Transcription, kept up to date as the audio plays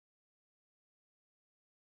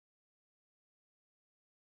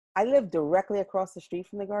I live directly across the street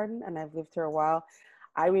from the garden, and I've lived here a while.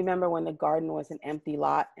 I remember when the garden was an empty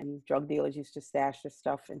lot and drug dealers used to stash their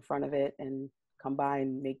stuff in front of it and come by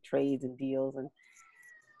and make trades and deals. And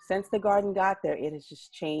since the garden got there, it has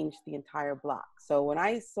just changed the entire block. So when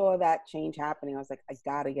I saw that change happening, I was like, I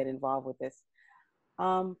gotta get involved with this.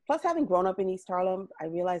 Plus, having grown up in East Harlem, I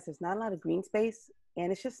realized there's not a lot of green space,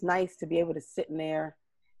 and it's just nice to be able to sit in there,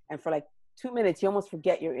 and for like 2 minutes, you almost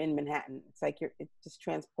forget you're in Manhattan. It's like it just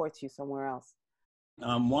transports you somewhere else.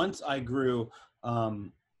 Once I grew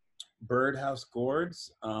birdhouse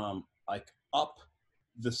gourds, like up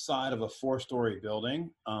the side of a 4-story building.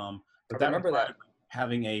 But that remember that.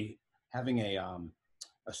 having a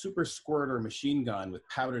super squirter machine gun with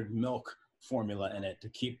powdered milk formula in it to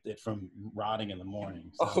keep it from rotting in the morning.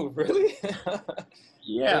 So, Oh, really?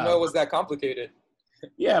 yeah. I didn't know it was that complicated.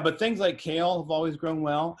 Yeah, but things like kale have always grown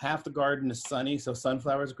well. Half the garden is sunny, so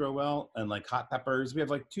sunflowers grow well, and like hot peppers. We have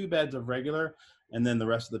like 2 beds of regular, and then the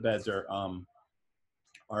rest of the beds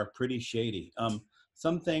are pretty shady.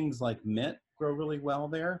 Some things like mint grow really well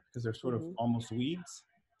there because they're sort of almost weeds.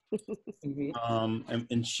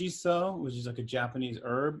 And shiso, which is like a Japanese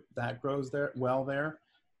herb, that grows there well there,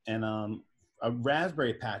 and a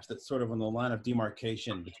raspberry patch that's sort of on the line of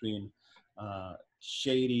demarcation between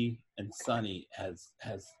shady and sunny has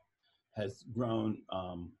grown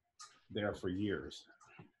there for years.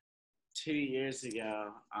 2 years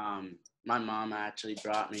ago, my mom actually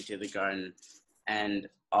brought me to the garden, and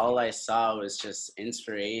all I saw was just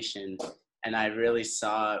inspiration, and I really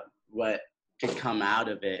saw what could come out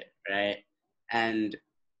of it, right? And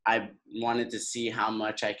I wanted to see how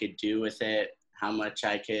much I could do with it, how much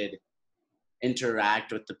I could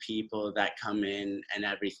interact with the people that come in and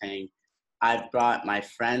everything. I've brought my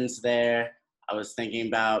friends there. I was thinking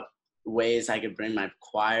about ways I could bring my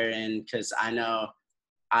choir in, because I know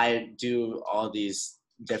I do all these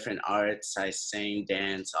different arts. I sing,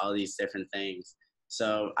 dance, all these different things.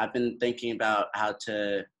 So I've been thinking about how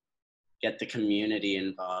to get the community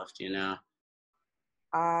involved, you know?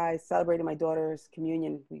 I celebrated my daughter's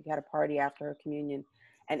communion. We had a party after her communion,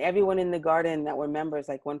 and everyone in the garden that were members,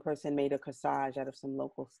 like one person made a corsage out of some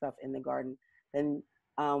local stuff in the garden. Then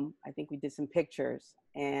I think we did some pictures,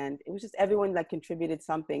 and it was just everyone like contributed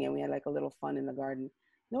something, and we had like a little fun in the garden.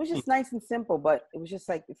 And it was just nice and simple, but it was just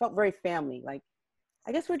like, it felt very family. Like,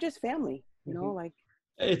 I guess we're just family, you know, like.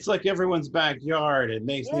 It's like everyone's backyard. It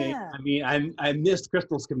makes me, I mean, I missed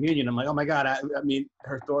Crystal's communion. I'm like, oh my God, I mean,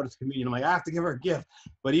 her daughter's communion. I'm like, I have to give her a gift.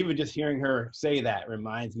 But even just hearing her say that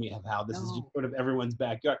reminds me of how this is just sort of everyone's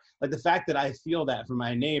backyard. Like the fact that I feel that from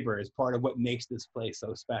my neighbor is part of what makes this place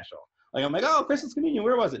so special. Like, I'm like, oh, Crystal's communion,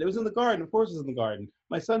 where was it? It was in the garden. Of course it was in the garden.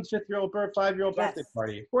 My son's 5-year-old birthday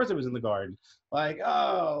party. Of course it was in the garden. Like,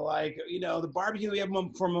 oh, like, you know, the barbecue we have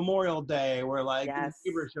for Memorial Day where like the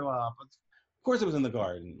neighbors show up. Of course it was in the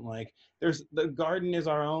garden. Like the garden is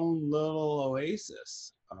our own little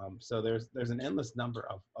oasis. So there's an endless number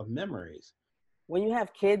of memories. When you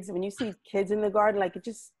have kids, when you see kids in the garden, like it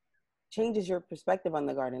just changes your perspective on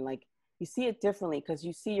the garden. Like you see it differently because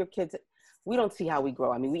you see your kids. We don't see how we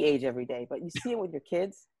grow. I mean, we age every day, but you see it with your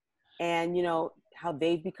kids and you know, how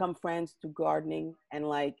they've become friends through gardening and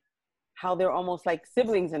like how they're almost like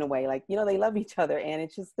siblings in a way. Like, you know, they love each other and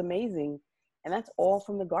it's just amazing. And that's all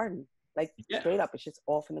from the garden. Like straight up, it's just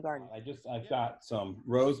all from the garden. I've got some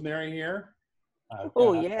rosemary here.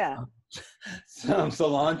 Oh yeah. Some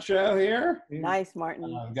cilantro here. Nice,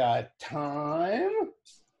 Martin. I've got thyme.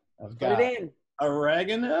 I've got Put it in.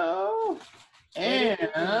 Oregano.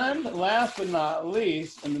 And last but not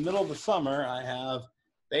least, in the middle of the summer, I have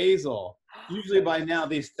basil. Usually by now,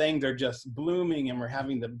 these things are just blooming and we're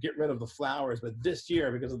having to get rid of the flowers. But this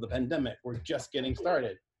year, because of the pandemic, we're just getting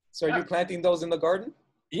started. So are you planting those in the garden?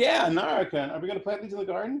 Yeah, Narakan. Are we going to plant these in the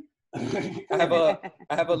garden? I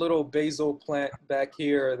have a little basil plant back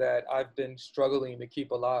here that I've been struggling to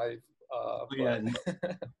keep alive. Fight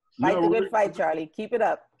the good fight, Charlie. Keep it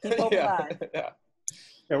up. Keep hope alive.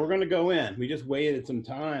 Yeah, we're going to go in. We just waited some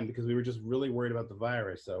time because we were just really worried about the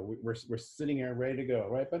virus. So we're sitting here ready to go.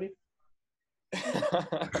 Right, buddy?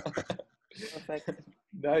 Perfect.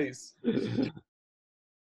 Nice.